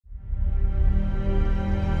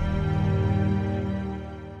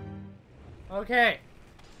Okay,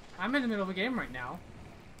 I'm in the middle of a game right now.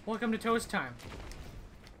 Welcome to Toast Time.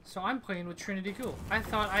 So I'm playing with Trinity Ghoul. I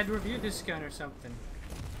thought I'd review this gun or something.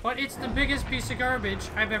 But it's the biggest piece of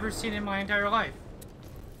garbage I've ever seen in my entire life.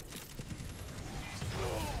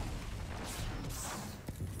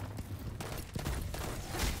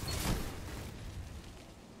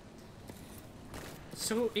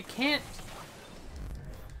 So it can't...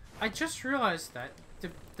 I just realized that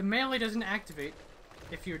the melee doesn't activate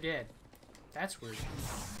if you're dead. That's weird.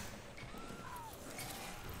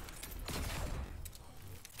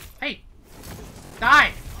 Hey!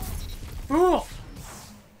 Die! Fool!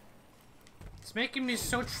 It's making me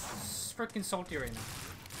so freaking salty right now.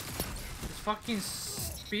 This fucking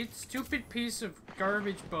stupid piece of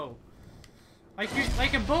garbage bow.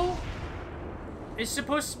 Like a bow is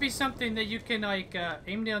supposed to be something that you can like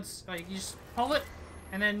aim down, like you just pull it,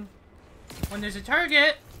 and then when there's a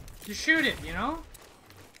target, you shoot it, you know?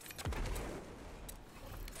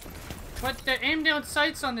 But the aim down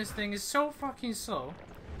sights on this thing is so fucking slow.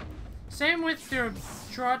 Same with their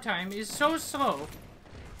draw time is so slow.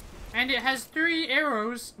 And it has 3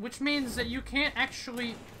 arrows, which means that you can't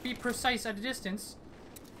actually be precise at a distance.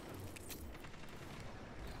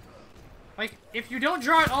 Like, if you don't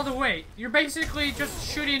draw it all the way, you're basically just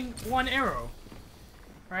shooting 1 arrow.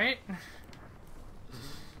 Right?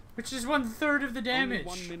 Which is 1/3 of the damage.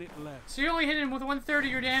 Only 1 minute left. So you're only hitting with 1/3 of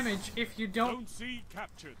your damage if you don't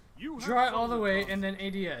draw it all the way and then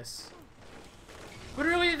ADS.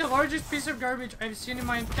 Literally the largest piece of garbage I've seen in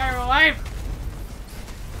my entire life!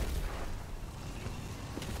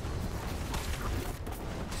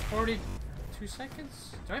 It's 42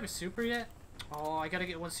 seconds? Do I have a super yet? Oh, I gotta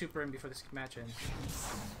get 1 super in before this match ends.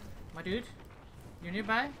 My dude, you're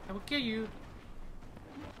nearby? I will kill you.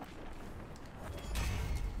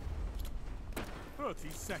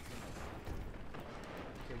 30 seconds.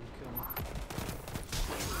 Okay, we'll kill him.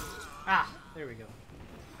 Ah, there we go.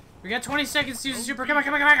 We got 20 seconds to use the super. Come on,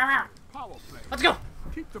 come on, come on, come on! Power play. Let's go!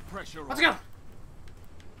 Keep the pressure on. Let's go!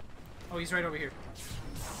 Oh, he's right over here.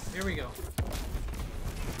 Here we go.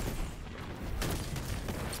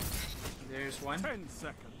 There's 1. 10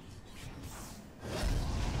 seconds.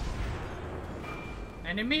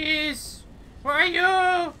 Enemies! Where are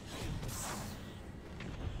you?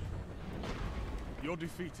 You're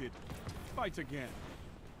defeated. Fight again.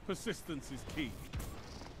 Persistence is key.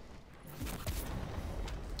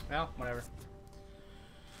 Well, whatever.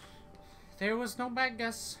 There was no bad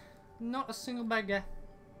guess. Not a single bad guy.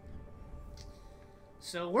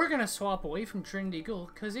 So we're gonna swap away from Trinity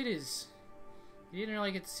Ghoul, because it is... You didn't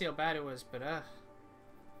really get to see how bad it was, but it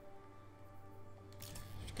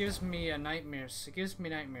gives me nightmares. It gives me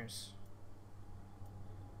nightmares.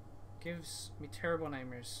 It gives me terrible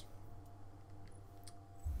nightmares.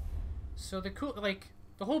 So the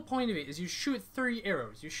whole point of it is you shoot 3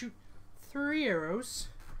 arrows. You shoot 3 arrows.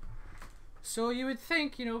 So you would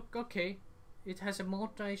think, you know, okay, it has a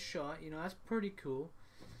multi-shot, you know, that's pretty cool.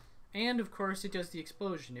 And of course it does the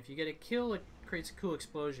explosion. If you get a kill, it creates a cool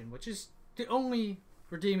explosion, which is the only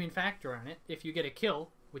redeeming factor on it. If you get a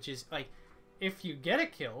kill, which is like, if you get a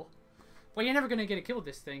kill, well, you're never going to get a kill with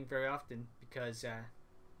this thing very often because it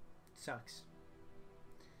sucks.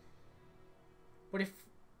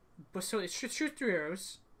 So it shoots 3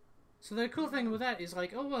 arrows. So the cool thing with that is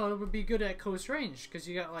like, oh well, it would be good at close range because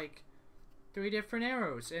you got like 3 different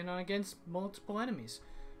arrows and against multiple enemies.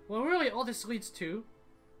 Well, really, all this leads to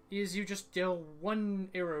is you just deal 1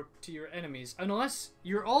 arrow to your enemies, unless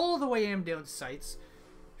you're all the way aimed down sights.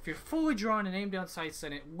 If you're fully drawn and aimed down sights,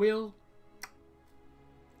 then it will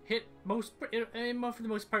hit for the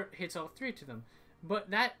most part, hits all 3 to them.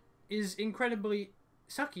 But that is incredibly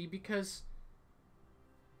sucky because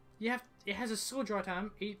it has a slow draw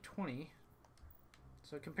time, 820.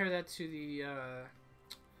 So compare that to the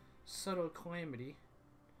Subtle Calamity.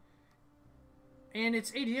 And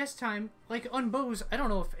its ADS time, like on bows, I don't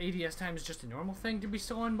know if ADS time is just a normal thing to be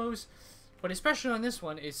slow on bows, but especially on this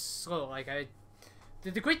one, it's slow. Like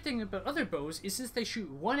the great thing about other bows is since they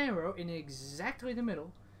shoot 1 arrow in exactly the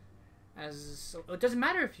middle, so it doesn't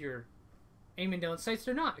matter if you're aiming down sights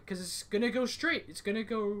or not, because it's gonna go straight. It's gonna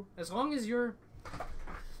go as long as you're.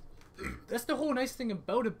 That's the whole nice thing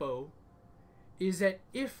about a bow, is that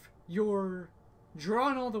if you're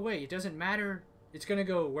drawn all the way, it doesn't matter. It's gonna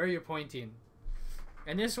go where you're pointing.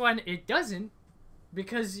 And this one, it doesn't,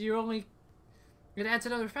 because you're only... It adds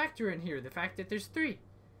another factor in here, the fact that there's 3.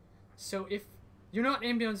 So if you're not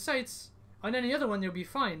aimed down sights, on any other one you'll be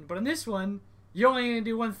fine, but on this one, you're only going to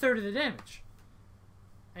do 1/3 of the damage.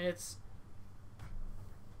 And it's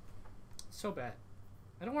so bad.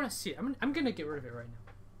 I don't want to see it. I'm going to get rid of it right now.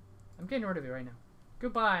 I'm getting rid of it right now.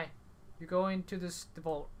 Goodbye. You're going to the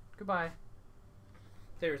vault. Goodbye.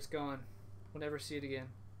 There, it's gone. We'll never see it again.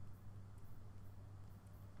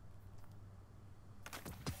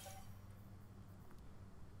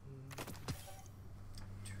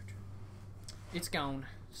 It's gone.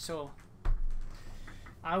 So,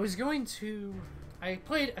 I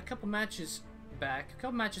played a couple matches back.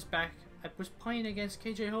 I was playing against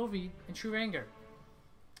KJ Hovey in True Anger.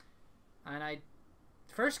 And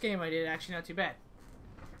first game I did actually not too bad.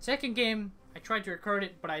 Second game, I tried to record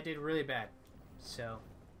it, but I did really bad. So,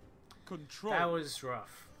 that was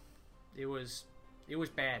rough. It was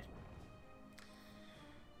bad.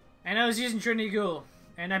 And I was using Trinity Ghoul.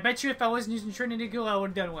 And I bet you if I wasn't using Trinity Ghoul, I would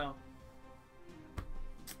have done well.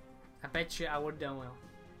 I bet you I would have done well.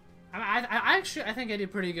 I think I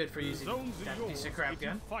did pretty good for using that piece of crap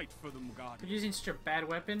gun. For using such a bad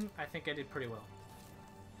weapon, I think I did pretty well.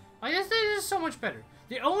 I guess this is so much better.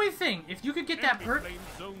 The only thing, if you could get that perk,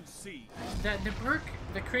 the perk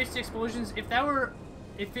that creates the explosions, if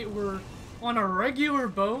it were on a regular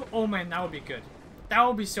bow, oh man, that would be good. That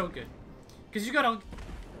would be so good. Because you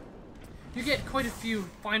get quite a few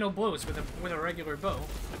final blows with a regular bow.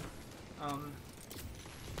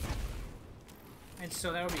 And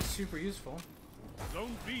so that would be super useful.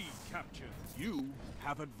 Zone B captured. You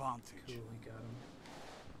have advantage. Cool, we got him.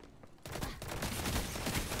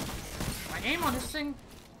 My aim on this thing,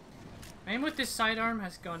 my aim with this sidearm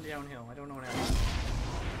has gone downhill. I don't know what happened.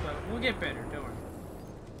 But we'll get better, don't worry.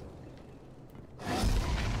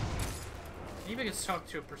 Maybe I could talk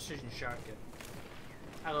to a precision shotgun.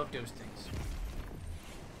 I love those things.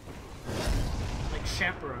 Like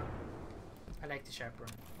Chaperone. I like the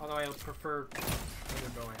Chaperone. Although I prefer other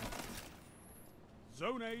bow I have.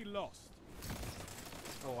 Zone A lost.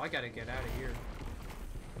 Oh, I gotta get out of here.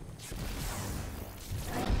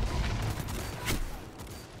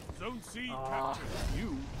 Zone C captured.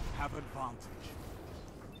 You have advantage.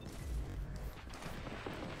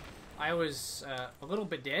 I was a little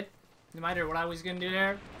bit dead. No matter what I was gonna do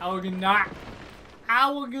there, I was gonna die. I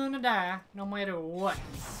was gonna die no matter what.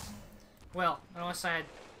 Well, unless I had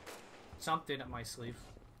something up my sleeve.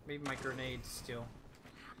 Maybe my grenades still.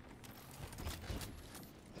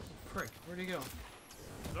 Frick, where'd he go?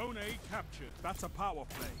 Zone A captured. That's a power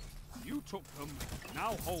play. You took them.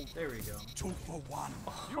 Now hold. There we go. 2 for 1.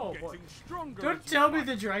 Oh, You're getting stronger. Don't tell me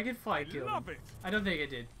the dragonfly killed him. I don't think it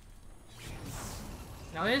did.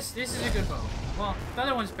 Now this is a good bow. Well, the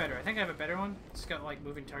other one's better. I think I have a better one. It's got like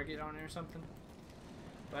moving target on it or something.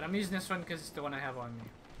 But I'm using this one because it's the one I have on me.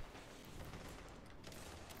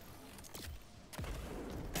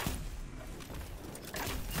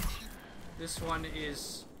 This one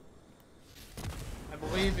is, I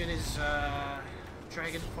believe it is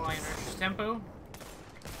Dragonfly and Ursus Tempo.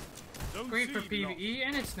 Great for PvE,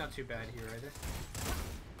 and it's not too bad here either.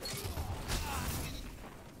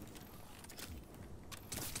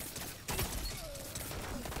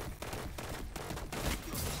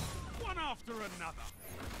 One after another.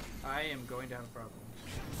 I am going to have a problem.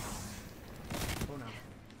 Oh no.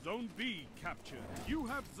 Zone B captured. You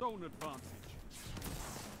have zone advantage.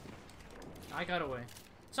 I got away.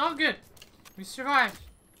 It's all good. We survived.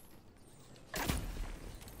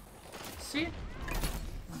 See?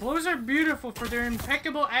 Blows are beautiful for their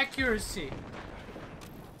impeccable accuracy.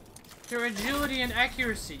 Their agility and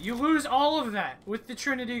accuracy. You lose all of that with the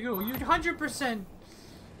Trinity Ghoul. You 100%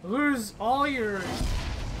 lose all your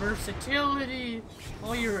versatility,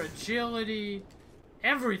 all your agility,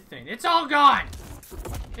 everything. It's all gone.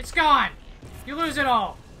 It's gone. You lose it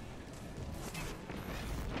all.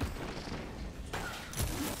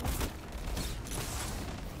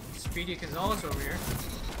 Speedy Gonzalez over here.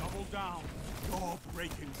 Double down. You're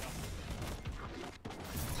breaking them.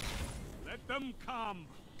 Let them come.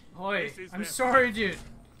 Oi, I'm sorry, dude.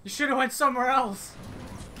 You should have went somewhere else.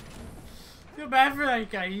 Feel bad for that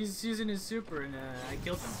guy. He's using his super and I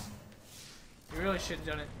killed him. You really should have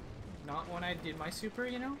done it. Not when I did my super,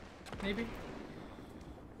 you know? Maybe.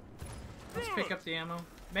 Let's pick up the ammo.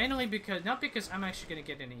 Mainly because, not because I'm actually going to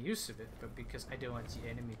get any use of it, but because I don't want the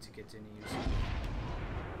enemy to get any use of it.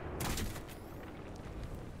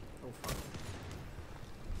 Oh fuck.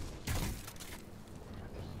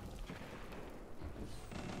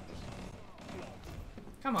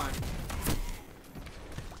 Come on.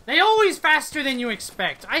 They always faster than you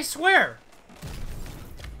expect, I swear!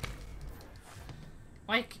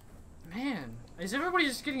 Like, man, is everybody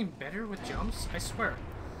just getting better with jumps? I swear.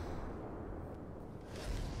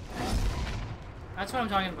 That's what I'm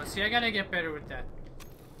talking about. See, I gotta get better with that.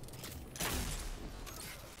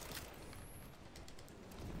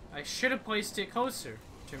 I should have placed it closer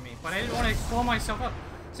to me, but I didn't want to blow myself up.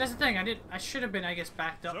 So that's the thing. I should have been, I guess,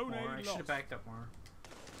 backed up Zone A more. I should have lost. backed up more.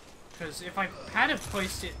 Because if I had have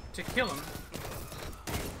placed it to kill him,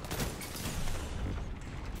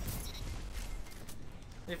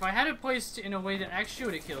 if I had it placed in a way that actually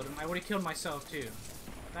would have killed him, I would have killed myself too.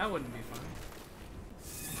 That wouldn't be fun.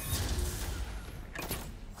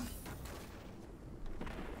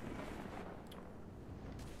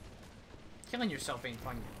 Killing yourself ain't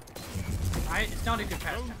fun. It's not a good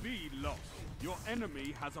pastime. Zone B lost. Your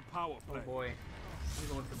enemy has a power Oh play. boy. I'm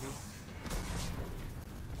going for B.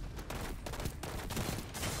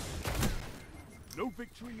 No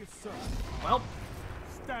victory is certain. Well.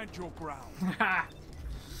 Stand your ground.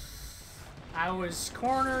 I was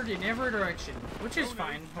cornered in every direction, which is Zone A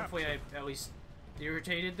fine. Hopefully I captured. at least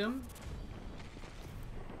irritated them.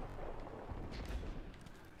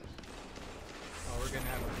 Oh, we're gonna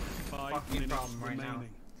have a 5 fucking minutes problem right now. remaining.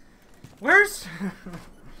 Where's...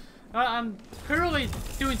 I'm clearly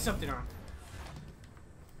doing something wrong.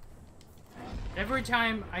 Every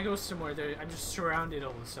time I go somewhere, I'm just surrounded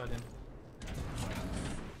all of a sudden.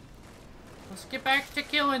 Let's get back to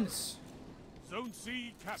killings. Zone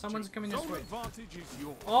C captured. Someone's coming this Zone way. advantage is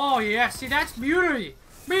yours. Oh yeah, see that's beauty.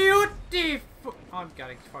 Beautiful. Oh, I've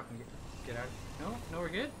gotta fucking get out. No, we're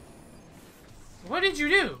good. What did you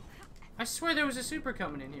do? I swear there was a super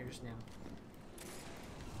coming in here just now.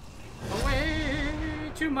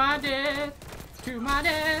 Away to my death, to my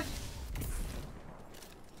death.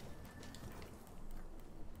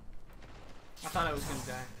 I thought I was gonna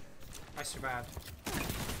die. I survived.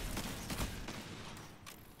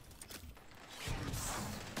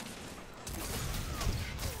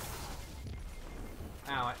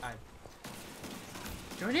 Ow,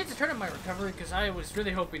 do I need to turn up my recovery? Because I was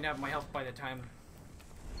really hoping to have my health by the time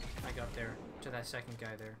I got there, to that second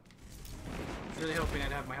guy there. I was really hoping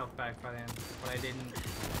I'd have my health back by then, but I didn't.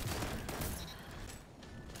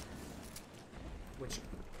 Which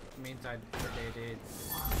means I did.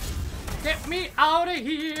 Get me out of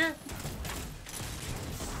here!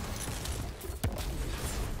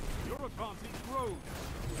 Your advantage grows.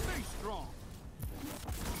 Stay strong.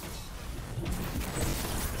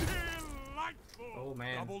 Delightful. Oh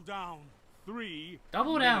man. Double down. 3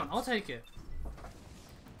 Double down, minutes. I'll take it.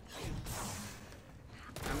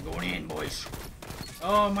 I'm going in, boys.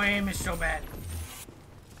 Oh, my aim is so bad.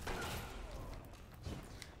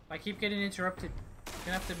 I keep getting interrupted.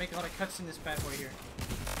 Gonna have to make a lot of cuts in this bad boy here.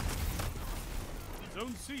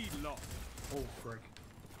 Zone C lost. Oh, frick.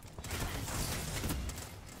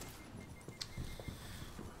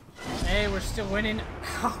 Hey, we're still winning.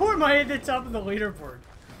 How am I at the top of the leaderboard?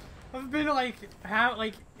 I've been like,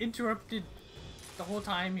 interrupted the whole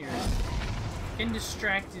time here. Getting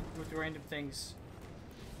distracted with random things.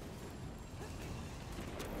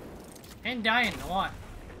 And dying a lot.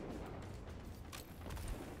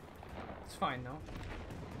 It's fine though.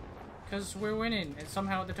 Because we're winning and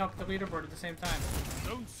somehow at the top of the leaderboard at the same time.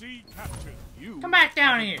 Zone C captured. You Come back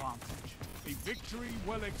down have here! advantage. A victory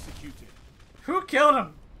well executed. Who killed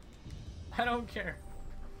him? I don't care.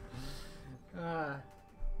 We're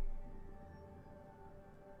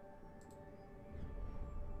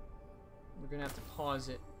gonna have to pause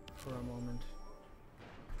it for a moment.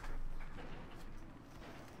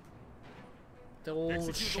 The old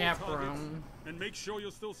Execute all Chaperone. targets, and make sure you're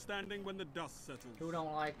still standing when the dust settles. Who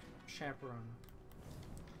don't like Chaperone?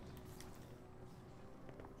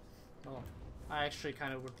 Oh, I actually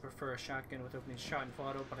kind of would prefer a shotgun with opening shot and full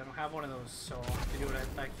auto, but I don't have one of those, so I'll have to do what I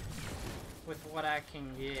like with what I can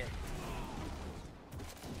get.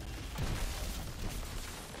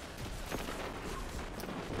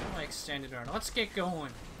 I like standard armor. Let's get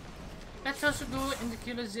going. Let us go and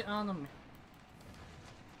kill the enemy.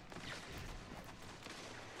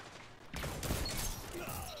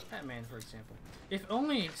 Batman, for example. If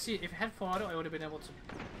only, see, if it had full auto, I would have been able to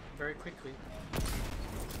very quickly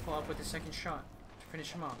follow up with the second shot to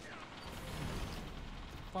finish him off.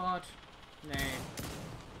 But, nah.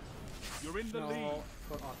 You're in the No, lead.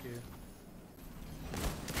 fuck off, dude.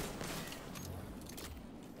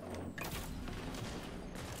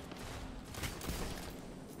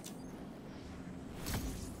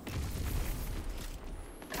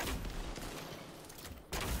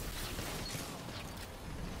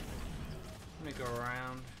 Let me go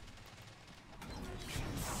around.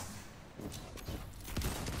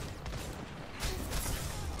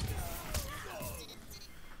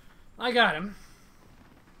 I got him.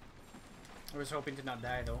 I was hoping to not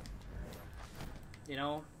die though. You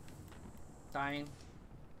know, dying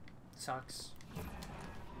sucks.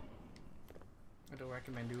 I don't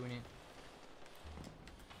recommend doing it.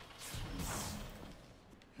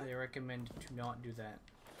 I recommend to not do that.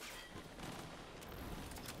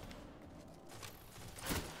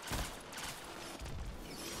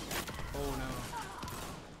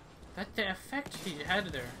 That the effect he had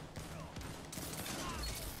there.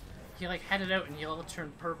 He like had it out and he all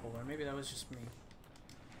turned purple, or maybe that was just me.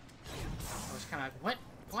 I was kind of like, what?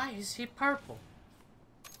 Why is he purple?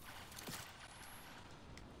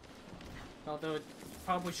 Although it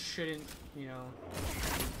probably shouldn't, you know,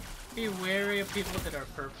 be wary of people that are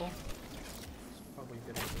purple. It's probably a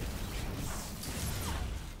good idea.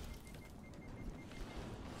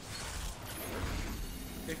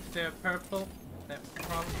 If they're purple, that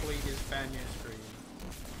probably is bad news for you.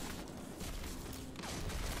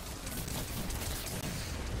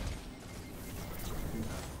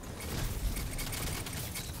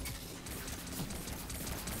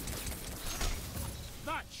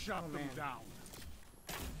 That shut them down.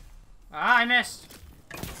 Ah, I missed!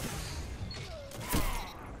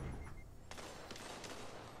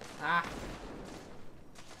 Ah.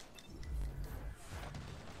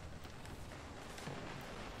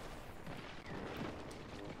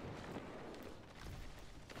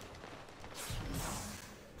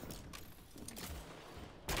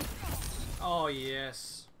 Oh,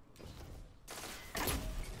 yes.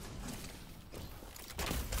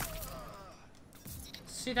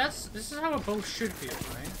 See, this is how a bow should feel,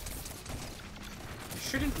 right? You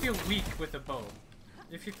shouldn't feel weak with a bow.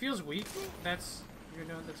 If it feels weak, that's, you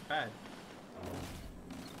know, that's bad.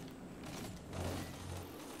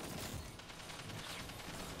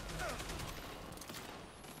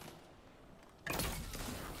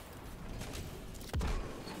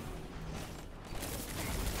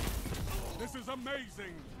 This is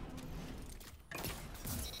amazing.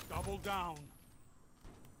 Double down.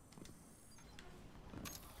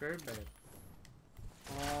 Very bad.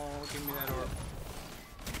 Oh, give me that orb.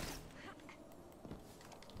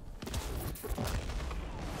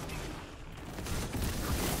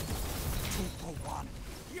 One.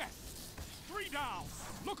 Yes. 3 down.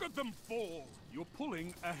 Look at them fall. You're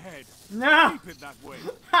pulling ahead. No! Keep it that way.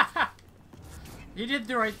 He did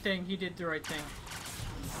the right thing. He did the right thing.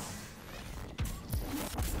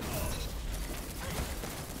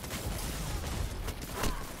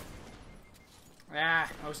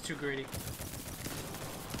 Ah, I was too greedy.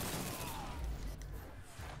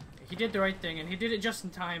 He did the right thing, and he did it just in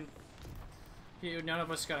time. None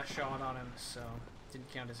of us got a shot on him, so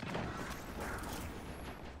didn't count as a kill.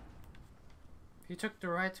 He took the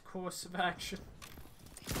right course of action.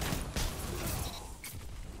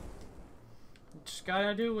 You just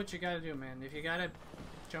gotta do what you gotta do, man. If you gotta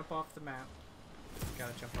jump off the map, you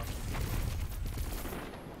gotta jump off the map.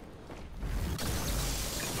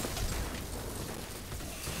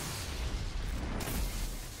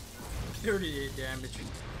 38 damage.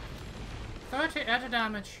 38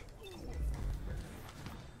 damage.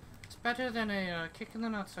 It's better than a kick in the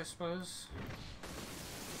nuts, I suppose.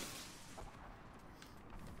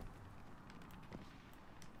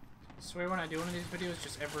 I swear when I do one of these videos,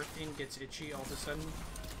 just everything gets itchy all of a sudden.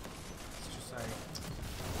 It's just like...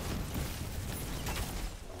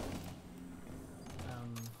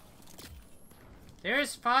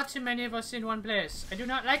 There's far too many of us in one place. I do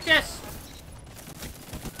not like this!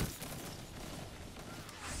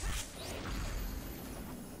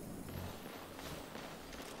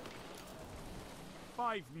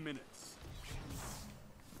 5 minutes.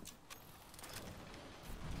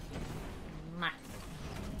 Meh.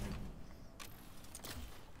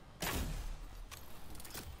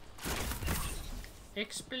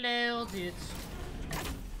 Exploded.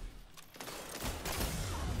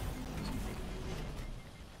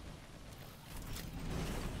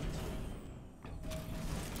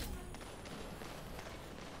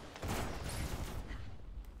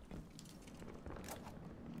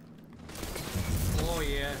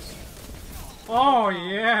 Oh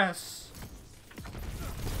yes!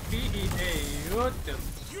 BEA, what the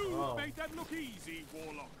You made that look easy,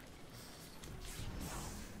 Warlock.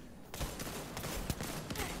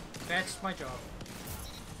 That's my job.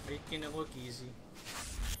 Making it look easy.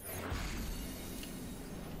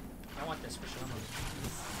 I want this special ammo.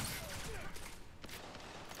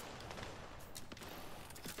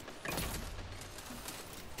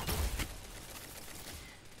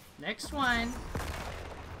 Next one.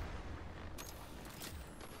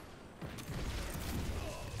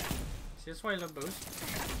 See, that's why I love boost.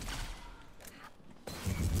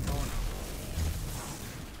 Oh no.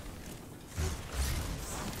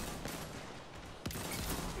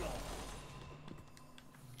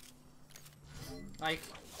 Like,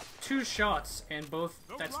 2 shots and both,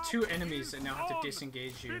 that's 2 enemies that now have to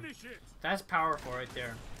disengage you. That's powerful right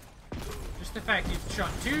there. Just the fact you've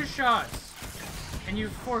shot 2 shots and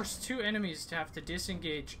you've forced 2 enemies to have to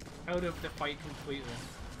disengage out of the fight completely.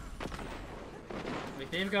 Like,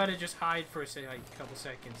 they've got to just hide for, say, like, a couple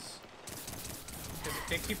seconds. Because if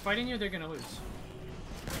they keep fighting you, they're gonna lose.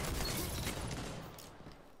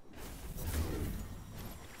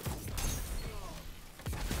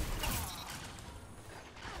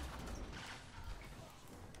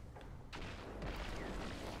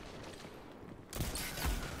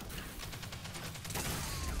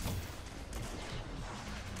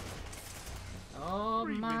 Oh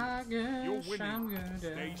my gosh, I'm gonna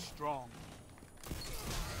Stay strong.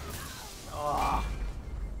 Oh.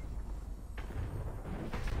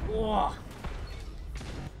 Oh.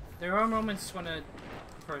 There are moments when of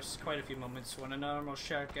course, quite a few moments when a normal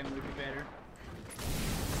shotgun would be better.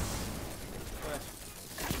 But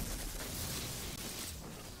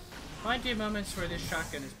plenty of moments where this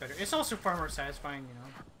shotgun is better. It's also far more satisfying, you know.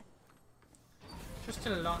 Just a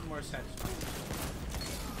lot more satisfying.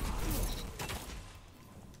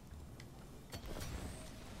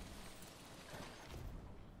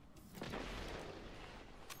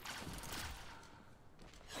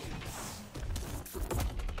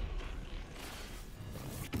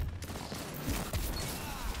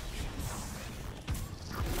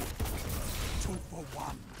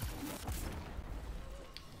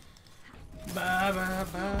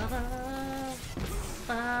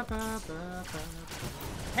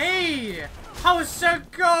 Hey! How's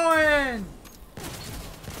it going?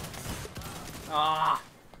 Ah.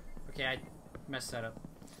 Okay, I messed that up.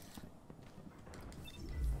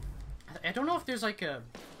 I don't know if there's like a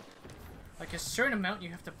certain amount you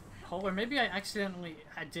have to pull, or maybe I did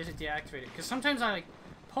deactivate it. Because sometimes I like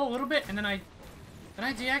pull a little bit and then I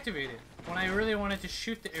deactivate it when I really wanted to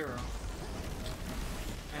shoot the arrow.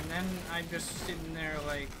 And then I'm just sitting there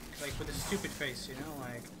like with a stupid face, you know,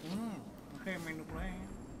 like, okay, I'm gonna play.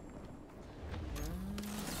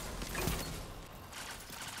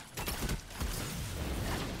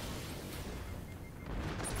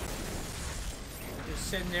 Just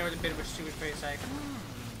sitting there with a bit of a stupid face, like,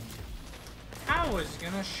 I was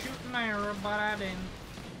gonna shoot an arrow, but I didn't.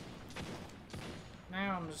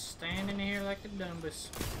 Now I'm just standing here like the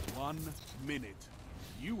dumbest. 1 minute.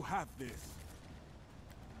 You have this.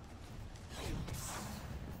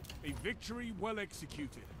 A victory well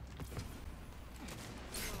executed.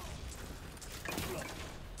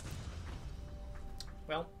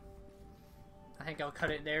 Well, I think I'll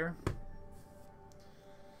cut it there.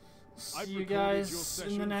 See you guys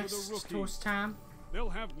in the next toast time. They'll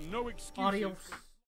have no excuses. Adios.